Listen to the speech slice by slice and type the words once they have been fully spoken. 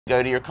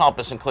Go to your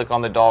compass and click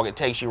on the dog. It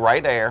takes you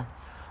right there.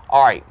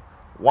 All right,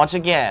 once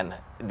again,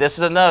 this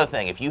is another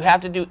thing. If you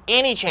have to do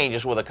any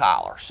changes with a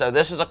collar, so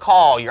this is a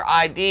call, your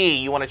ID,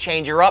 you want to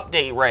change your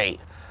update rate,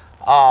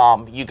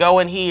 you go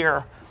in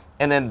here,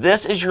 and then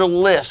this is your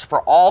list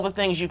for all the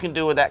things you can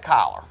do with that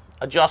collar.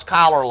 Adjust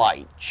collar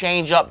light,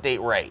 change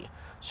update rate.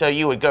 So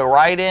you would go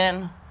right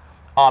in,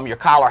 your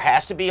collar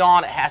has to be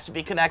on, it has to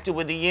be connected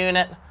with the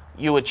unit.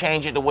 You would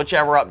change it to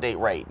whichever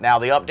update rate. Now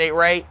the update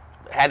rate,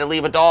 had to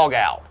leave a dog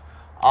out.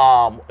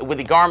 With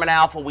the Garmin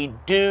Alpha, we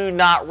do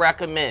not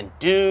recommend,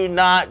 do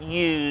not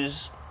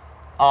use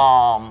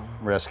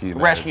rescue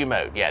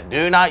mode. Yeah,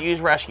 do not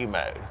use rescue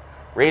mode.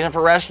 Reason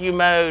for rescue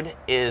mode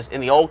is in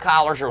the old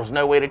collars, there was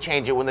no way to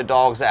change it when the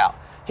dog's out.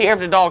 Here, if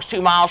the dog's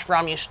 2 miles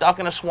from you, stuck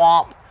in a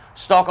swamp,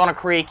 stuck on a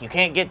creek, you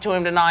can't get to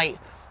him tonight,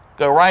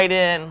 go right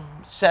in,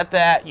 set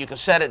that. You can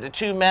set it to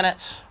 2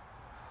 minutes.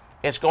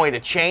 It's going to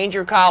change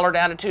your collar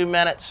down to 2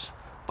 minutes.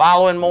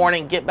 Following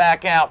morning, get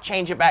back out,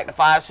 change it back to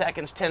 5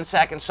 seconds, 10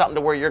 seconds, something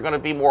to where you're going to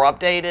be more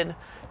updated.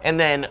 And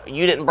then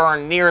you didn't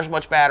burn near as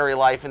much battery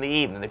life in the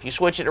evening. If you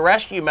switch it to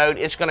rescue mode,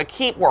 it's going to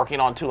keep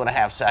working on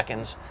 2.5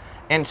 seconds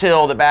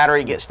until the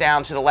battery gets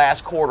down to the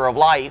last quarter of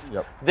life.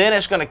 Yep. Then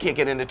it's going to kick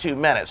it into 2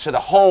 minutes. So the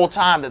whole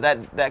time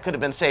that could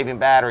have been saving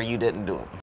battery, you didn't do it.